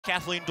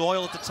Kathleen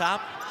Doyle at the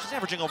top. She's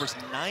averaging over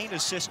 9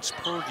 assists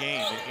per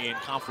game in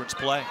conference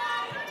play.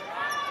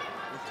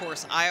 Of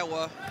course,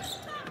 Iowa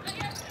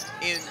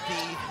in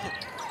the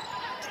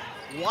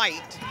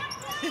white.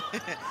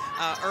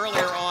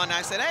 Earlier on,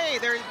 I said, hey,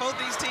 both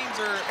these teams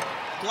are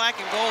black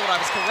and gold. I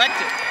was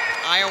corrected.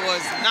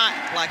 Iowa's not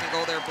black and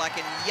gold. They're black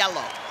and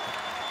yellow,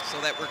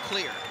 so that we're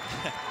clear.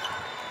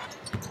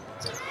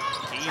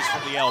 Keys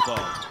from the elbow.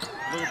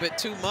 A little bit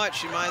too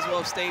much. She might as well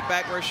have stayed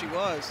back where she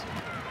was.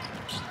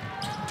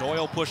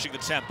 Doyle pushing the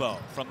tempo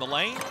from the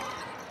lane.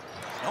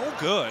 No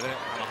good.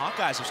 The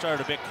Hawkeyes have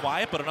started a bit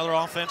quiet, but another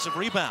offensive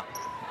rebound.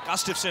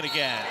 Gustafson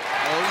again.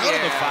 Oh,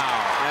 yeah. The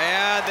foul.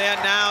 Yeah, then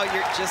now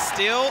you're just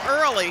still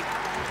early.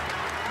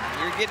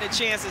 You're getting a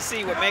chance to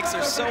see what makes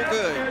her so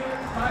good.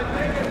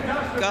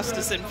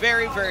 Gustafson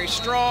very, very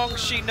strong.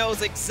 She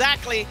knows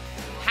exactly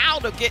how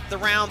to get the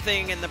round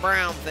thing and the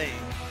brown thing.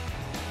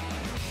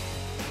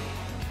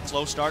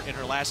 Slow start in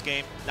her last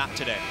game, not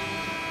today.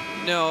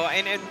 No,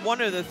 and one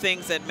of the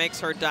things that makes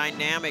her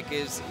dynamic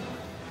is,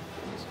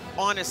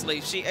 honestly,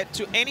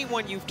 to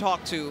anyone you've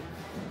talked to,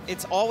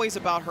 it's always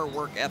about her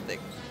work ethic.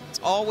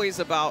 It's always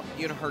about,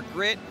 you know, her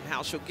grit,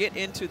 how she'll get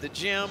into the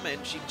gym,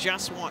 and she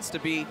just wants to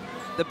be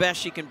the best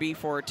she can be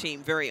for her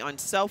team. Very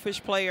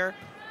unselfish player,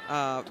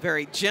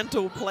 very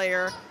gentle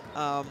player,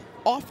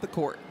 off the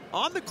court.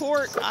 On the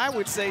court, I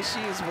would say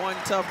she is one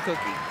tough cookie.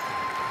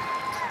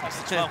 That's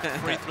the 12th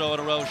free throw in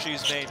a row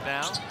she's made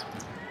now.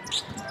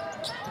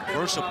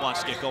 Worship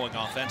wants to get going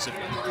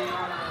offensively.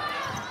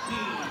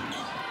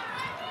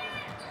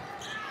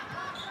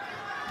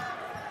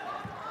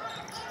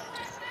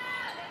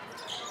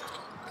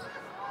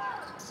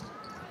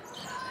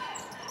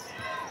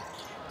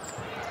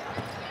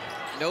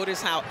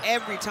 Notice how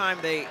every time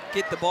they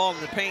get the ball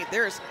in the paint,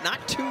 there's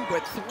not 2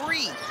 but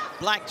 3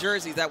 black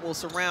jerseys that will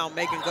surround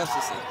Megan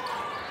Gustafson.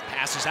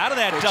 Passes out of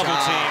that double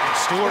team, and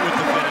Stewart with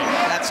the finish.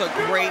 That's a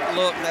great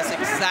look. That's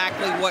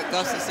exactly what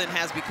Gustafson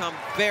has become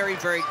very,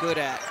 very good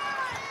at.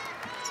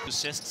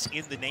 Assists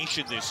in the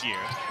nation this year,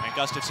 and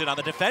Gustafson on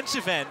the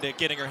defensive end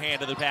getting her hand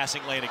to the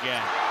passing lane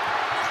again.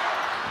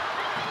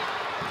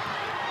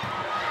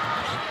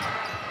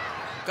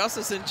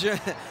 Gustafson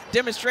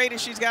demonstrated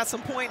she's got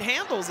some point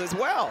handles as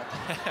well.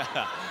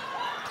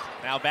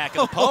 Now back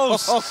in the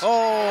post. What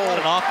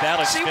an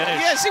off-balance finish.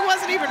 Yeah, she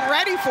wasn't even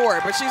ready for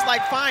it, but she's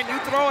like, fine, you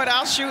throw it,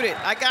 I'll shoot it.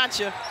 I got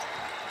you.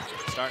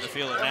 Starting to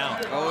feel it now.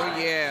 Oh,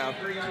 yeah.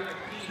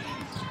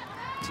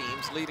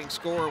 Team's leading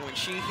scorer, when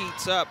she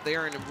heats up,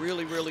 they're in a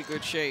really, really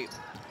good shape.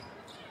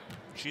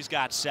 She's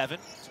got 7.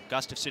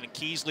 Gustafson and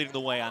Keys leading the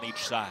way on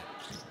each side.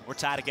 We're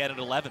tied again at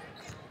 11.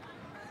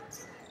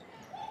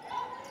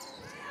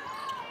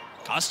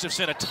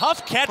 Gustafson, a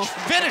tough catch,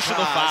 finish of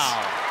the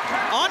foul.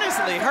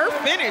 Honestly, her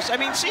finish, I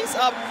mean, she's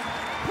up,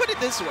 put it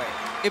this way,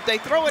 if they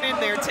throw it in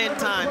there 10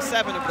 times,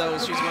 7 of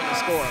those she's going to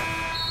score.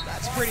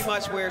 That's pretty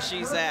much where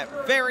she's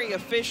at. Very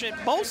efficient,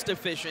 most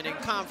efficient in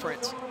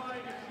conference.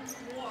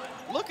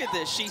 Look at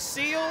this, she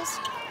seals.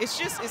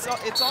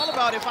 It's all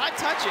about, if I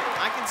touch it,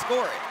 I can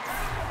score it.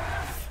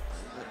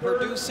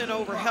 Perdue sent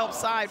over help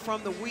side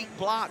from the weak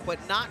block, but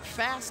not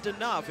fast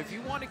enough. If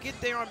you want to get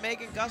there on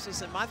Megan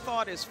Gustafson, my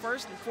thought is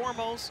first and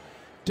foremost,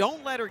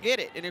 don't let her get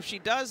it. And if she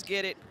does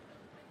get it,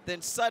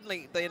 then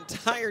suddenly the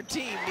entire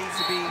team needs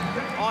to be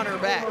on her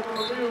back.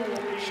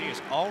 She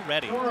is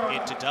already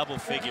into double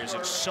figures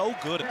and so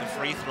good at the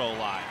free throw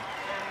line.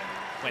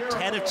 Went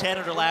 10 of 10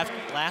 in her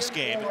last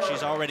game, and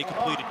she's already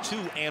completed 2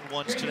 and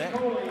 1s today.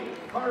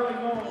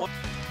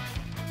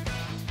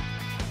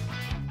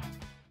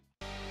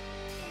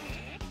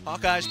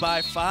 Hawkeyes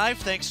by 5,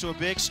 thanks to a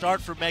big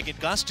start for Megan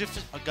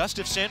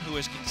Gustafson, who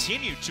has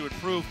continued to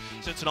improve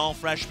since an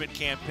all-freshman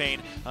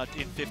campaign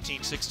in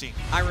 15-16.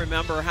 I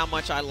remember how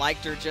much I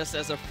liked her just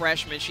as a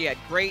freshman. She had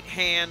great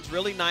hands,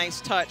 really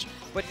nice touch,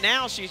 but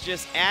now she's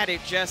just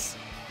added just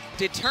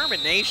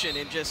determination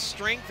and just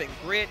strength and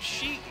grit.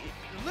 She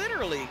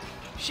literally,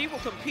 she will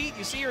compete.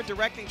 You see her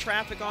directing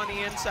traffic on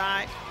the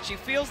inside. She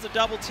feels the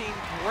double team.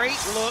 Great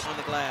look on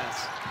the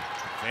glass.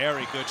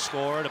 Very good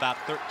score at about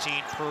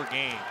 13 per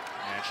game.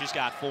 And she's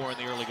got 4 in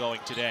the early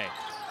going today.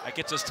 That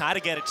gets us tied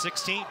again at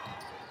 16.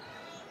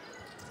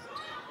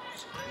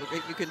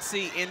 Look, you can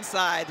see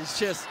inside, it's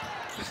just,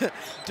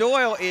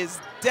 Doyle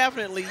is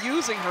definitely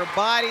using her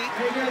body.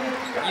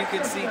 You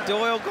can see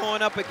Doyle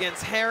going up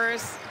against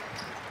Harris.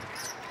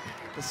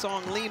 The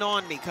song Lean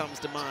On Me comes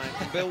to mind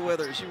from Bill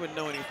Withers. You wouldn't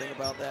know anything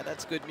about that.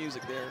 That's good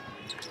music there,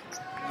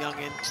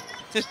 youngin'.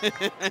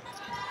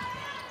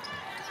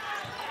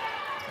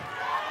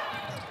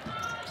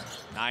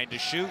 9 to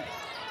shoot.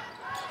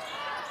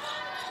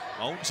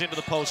 Owns into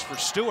the post for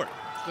Stewart.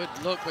 Good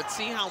look, but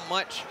see how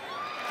much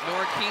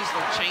Nora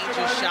Kiesler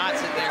changes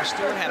shots in there.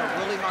 Stewart had a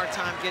really hard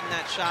time getting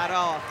that shot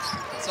off.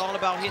 It's all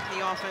about hitting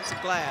the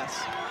offensive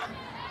glass.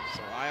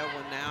 So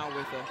Iowa now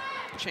with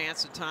a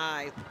chance to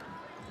tie.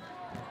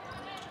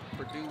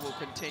 Perdue will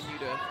continue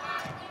to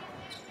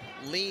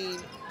lean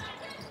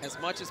as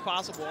much as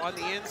possible on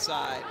the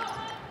inside,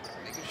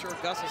 making sure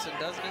Gustafson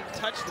doesn't even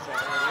touch the ball.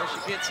 There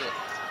she gets it.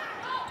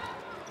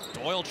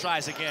 Doyle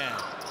tries again.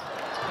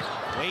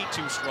 way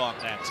too strong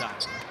that time.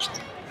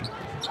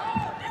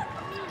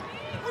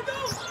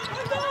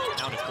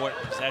 Now an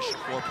important possession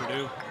for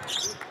Perdue.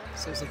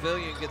 So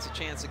Civilian gets a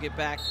chance to get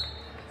back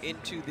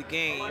into the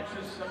game, and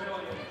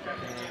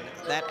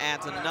that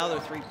adds another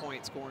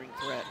three-point scoring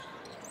threat.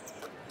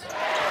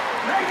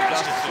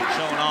 Gustafson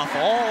showing off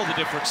all the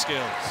different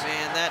skills.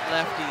 Man, that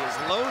lefty is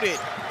loaded.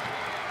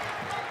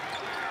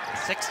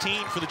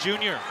 16 for the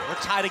junior. We're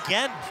tied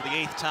again for the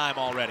 8th time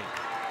already.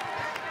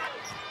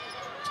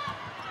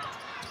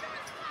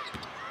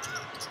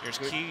 Here's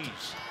Keys.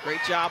 Great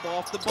job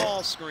off the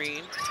ball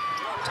screen.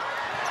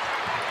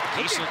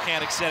 Kiesler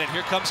can't extend it.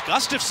 Here comes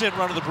Gustafson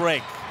running the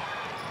break.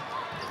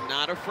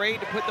 Not afraid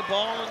to put the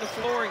ball on the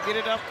floor and get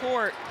it up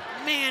court.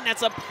 Man,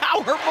 that's a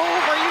power move.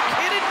 Are you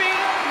kidding me?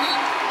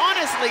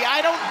 Honestly, I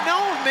don't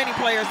know many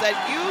players that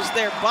use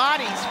their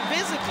bodies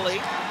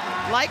physically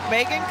like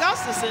Megan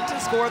Gustafson to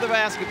score the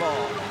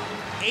basketball.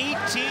 18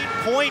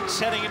 points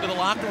heading into the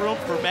locker room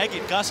for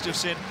Megan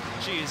Gustafson.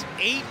 She is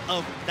 8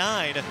 of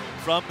 9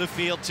 from the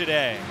field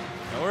today.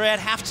 Now we're at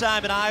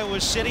halftime in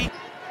Iowa City.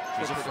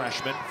 She's a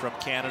freshman from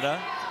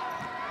Canada.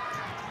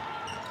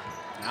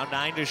 Now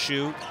 9 to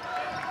shoot.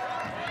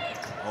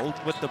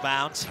 Hold with the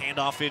bounce,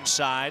 handoff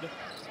inside.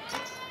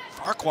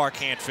 Farquhar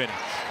can't finish.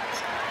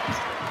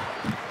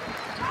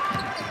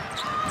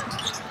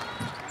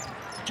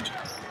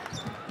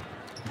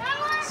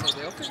 So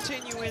they'll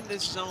continue in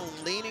this zone,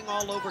 leaning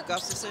all over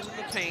Gustafson in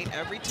the paint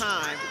every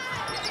time.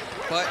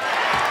 But,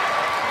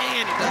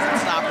 man, it doesn't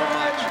stop her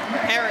much.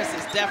 Harris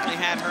has definitely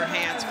had her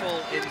hands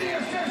full in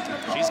there.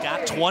 She's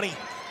got 20.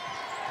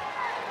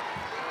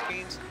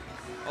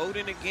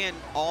 Oden, again,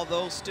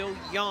 although still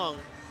young,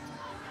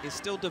 is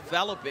still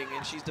developing,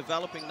 and she's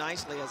developing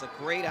nicely as a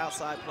great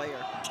outside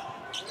player.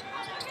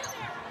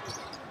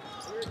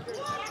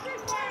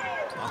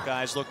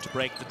 Hawkeyes look to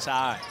break the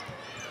tie.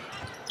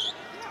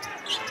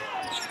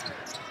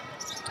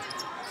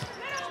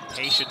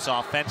 Patience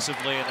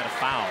offensively, and then a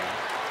foul.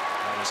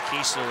 That was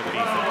Kiesler with the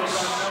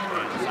defense.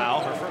 And a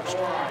foul, her first.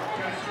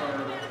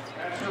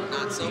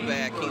 Not so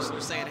bad.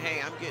 Kiesler saying,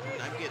 "Hey, I'm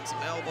getting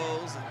some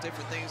elbows and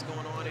different things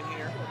going on in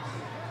here."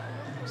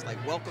 It's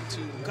like, welcome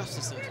to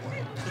Gustafson's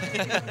world.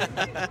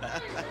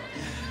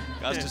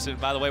 Gustafson,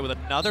 by the way, with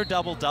another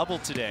double-double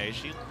today.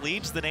 She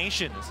leads the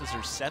nation. This is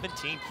her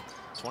 17th.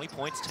 20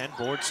 points, 10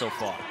 boards so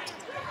far.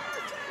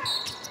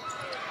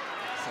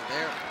 So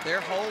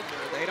they're holding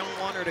her. They don't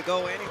want her to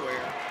go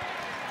anywhere.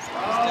 So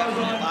there's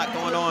definitely a lot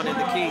going on in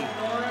the key.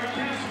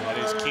 That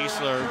is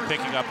Kiesler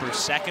picking up her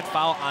second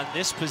foul on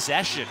this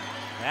possession.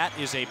 That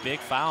is a big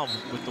foul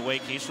with the way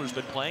Kiesler's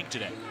been playing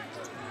today.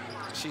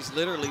 She's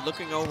literally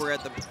looking over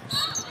at the...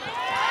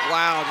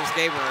 Wow, just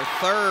gave her a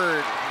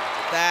third.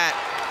 That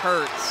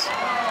hurts.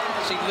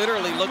 She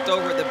literally looked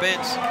over at the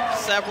bench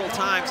several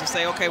times to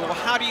say, okay, well,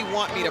 how do you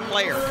want me to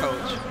play her,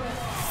 coach?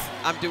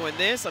 I'm doing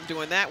this, I'm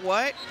doing that,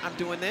 what? I'm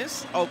doing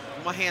this. Oh,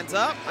 my hands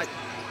up.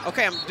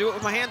 Okay, I'm doing it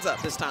with my hands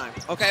up this time.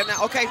 Okay,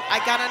 now, okay,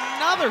 I got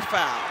another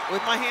foul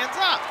with my hands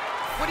up.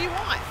 What do you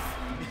want?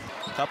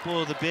 A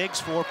couple of the bigs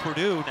for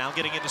Perdue now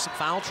getting into some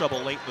foul trouble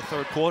late in the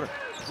third quarter.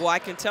 Well, I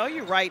can tell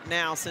you right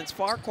now, since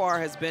Farquhar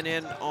has been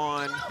in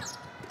on,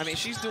 I mean,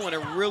 she's doing a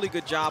really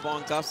good job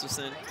on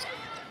Gustafson.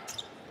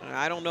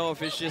 I don't know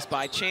if it's just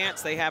by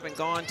chance they haven't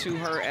gone to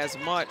her as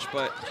much,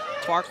 but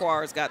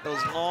Farquhar's got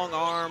those long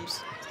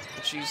arms,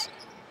 and she's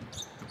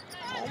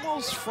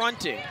almost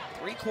fronting,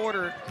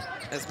 three-quarter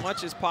as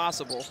much as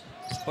possible.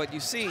 But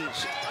you see,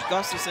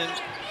 Gustafson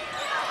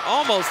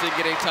almost didn't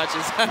get any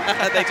touches.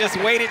 They just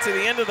waited to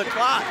the end of the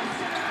clock.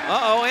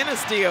 Uh-oh, and a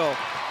steal.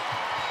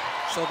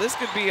 So this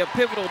could be a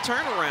pivotal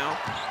turnaround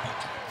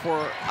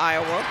for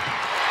Iowa.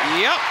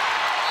 Yep.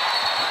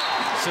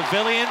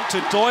 Civilian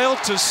to Doyle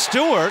to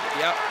Stewart.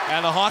 Yep.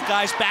 And the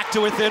Hawkeyes back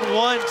to within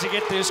one to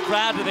get this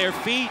crowd to their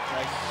feet.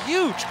 A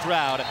huge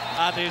crowd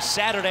on this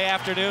Saturday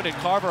afternoon at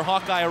Carver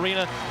Hawkeye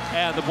Arena,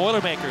 and the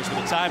Boilermakers with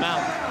a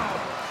timeout.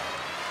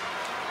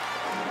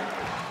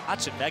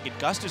 Hudson, Megan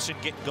Gustafson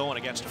getting going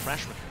against a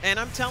freshman. And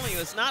I'm telling you,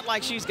 it's not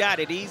like she's got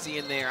it easy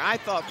in there. I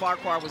thought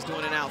Farquhar was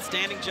doing an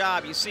outstanding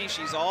job. You see,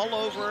 she's all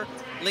over,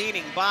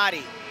 leaning,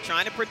 body,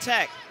 trying to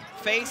protect,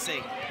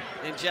 facing,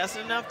 in just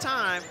enough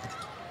time.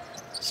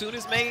 As soon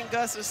as Megan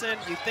Gustafson,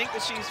 you think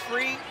that she's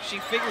free, she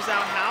figures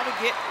out how to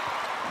get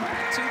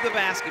to the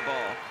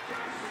basketball.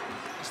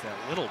 Just that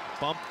little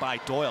bump by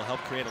Doyle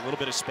helped create a little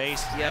bit of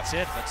space. Yep. That's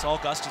it. That's all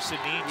Gustafson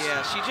needs.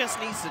 Yeah, she just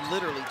needs to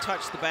literally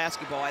touch the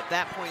basketball. At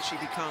that point, she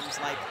becomes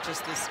like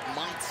just this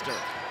monster.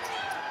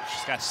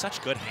 She's got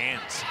such good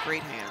hands.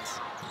 Great hands.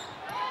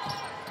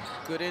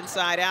 Good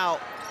inside out.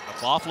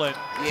 McLaughlin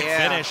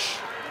can finish.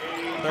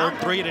 Third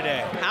three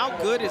today. How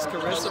good is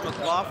Carissa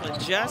McLaughlin?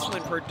 Just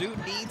when Perdue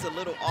needs a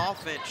little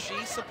offense, she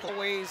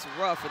plays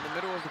rough in the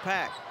middle of the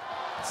pack.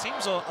 It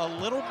seems a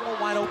little more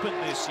wide open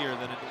this year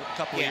than in a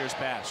couple of years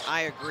past.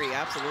 I agree,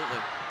 absolutely.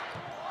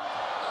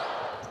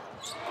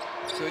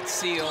 Good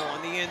seal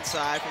on the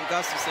inside from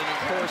Gustafson.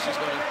 Of course, she's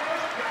going to.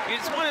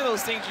 It's one of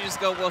those things you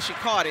just go, well, she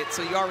caught it,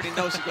 so you already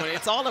know she's going to.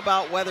 It's all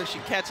about whether she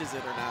catches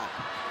it or not.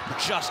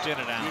 Just in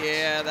and out.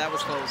 Yeah, that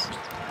was close.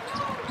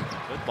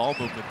 Good ball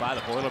movement by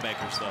the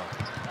Boilermakers, though.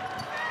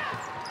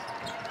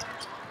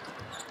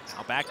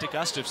 Now back to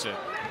Gustafson.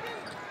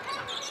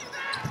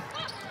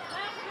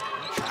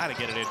 Trying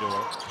to get it into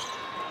her.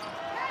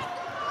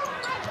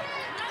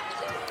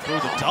 Through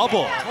the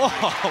double. Oh,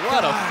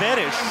 what a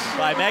finish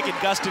by Megan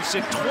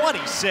Gustafson,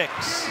 26.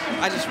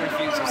 I just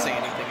refuse to say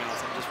anything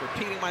else. I'm just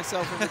repeating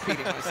myself and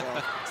repeating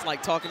myself. It's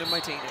like talking to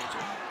my teenager.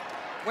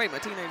 Wait, my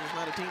teenager's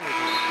not a teenager.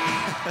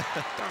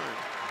 Darn.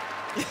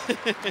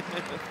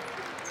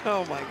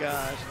 Oh my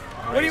gosh.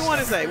 What do you want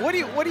to say? What do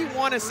you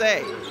want to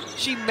say?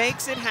 She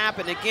makes it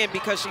happen again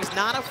because she's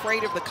not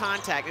afraid of the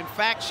contact. In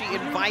fact, she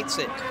invites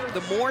it.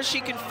 The more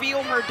she can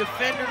feel her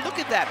defender, look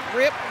at that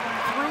rip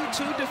through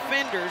 2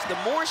 defenders. The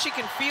more she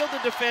can feel the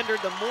defender,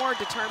 the more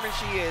determined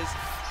she is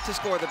to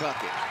score the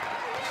bucket.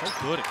 So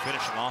good at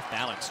finishing off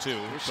balance too.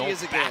 She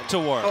is again. Back to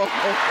work.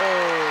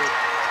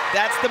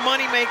 That's the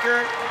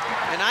moneymaker.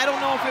 And I don't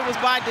know if it was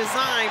by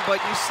design,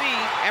 but you see,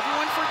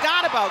 everyone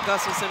forgot about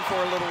Gustafson for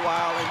a little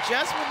while, and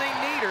just when they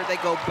need her,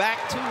 they go back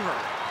to her.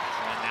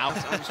 And now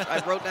I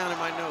wrote down in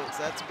my notes,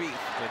 that's Beef.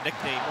 The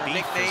nickname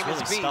Beef nickname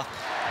is really Beef. stuck.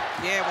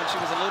 Yeah, when she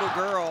was a little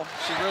girl,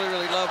 she really,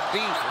 really loved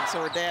beef, and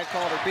so her dad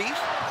called her Beef,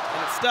 and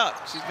it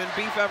stuck. She's been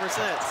Beef ever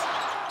since.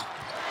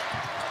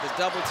 The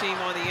double team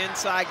on the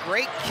inside,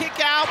 great kick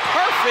out,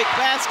 perfect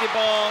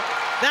basketball.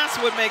 That's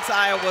what makes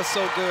Iowa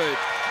so good.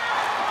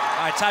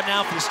 All right, time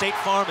now for the State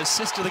Farm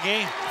assist of the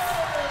game.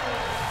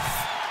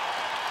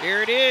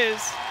 Here it is.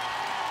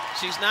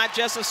 She's not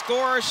just a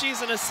scorer,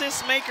 she's an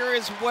assist maker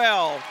as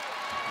well.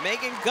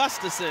 Megan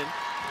Gustafson.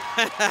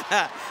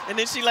 And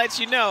then she lets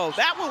you know,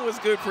 that one was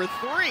good for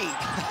 3.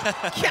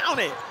 Count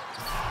it.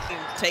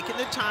 Taking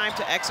the time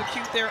to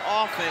execute their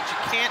offense.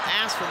 You can't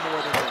ask for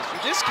more than this. You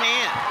just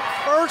can't.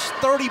 First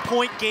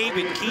 30-point game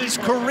in Key's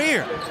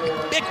career.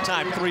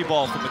 Big-time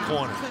 3-ball from the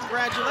corner.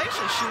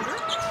 Congratulations, shooter.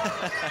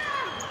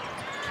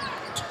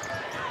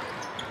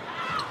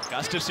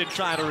 Gustafson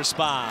trying to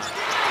respond.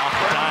 Off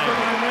the dime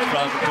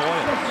from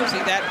Doyle. See,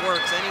 that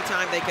works.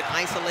 Anytime they can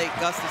isolate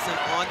Gustafson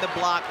on the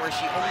block where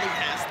she only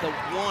has the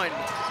 1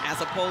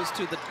 as opposed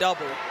to the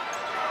double,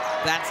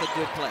 that's a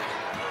good play.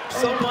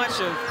 So much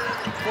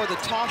for the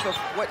talk of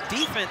what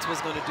defense was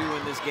going to do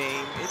in this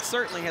game, it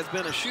certainly has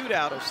been a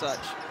shootout of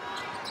such.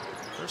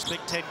 First Big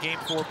Ten game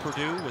for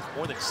Perdue with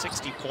more than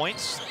 60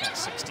 points. At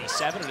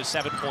 67 and a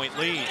 7-point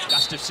lead.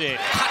 Gustafson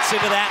cuts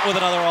into that with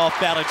another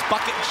off-balance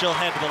bucket, and she'll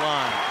head to the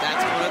line.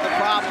 That's one of the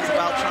problems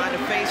about trying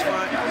to face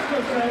front.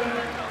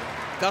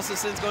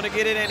 Gustafson's going to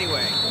get it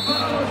anyway.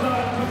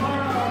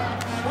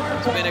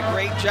 It's been a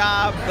great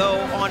job,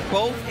 though, on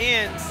both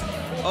ends.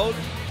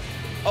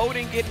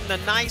 Oden getting a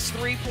nice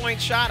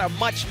 3-point shot, a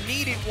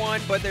much-needed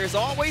one, but there's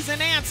always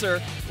an answer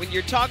when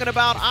you're talking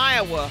about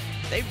Iowa.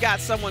 They've got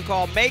someone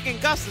called Megan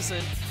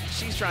Gustafson.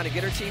 She's trying to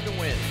get her team to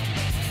win.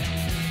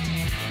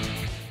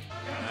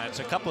 It's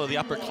a couple of the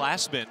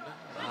upperclassmen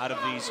out of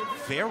these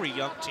very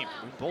young teams.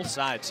 Both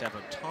sides have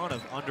a ton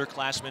of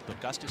underclassmen,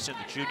 but Gustafson,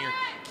 the junior,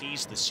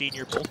 Keys, the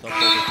senior, both up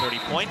over 30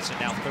 points, and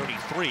now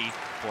 33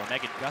 for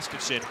Megan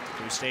Gustafson,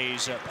 who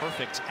stays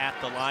perfect at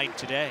the line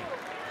today.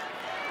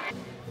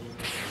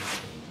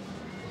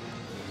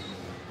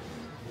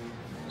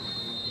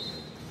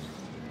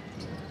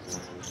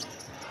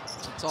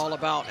 It's all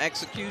about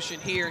execution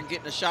here and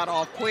getting a shot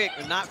off quick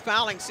and not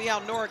fouling. See how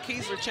Nora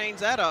Kiesler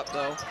changed that up,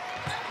 though.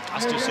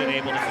 Gustafson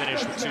able to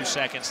finish with 2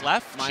 seconds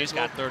left. She's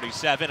got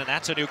 37, and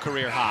that's a new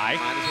career high.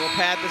 Might as well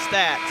pad the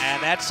stats.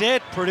 And that's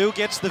it. Purdue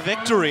gets the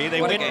victory.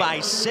 They win by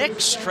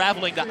 6,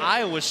 traveling to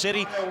Iowa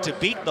City to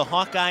beat the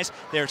Hawkeyes.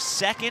 Their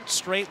 2nd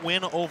straight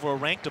win over a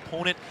ranked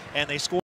opponent, and they score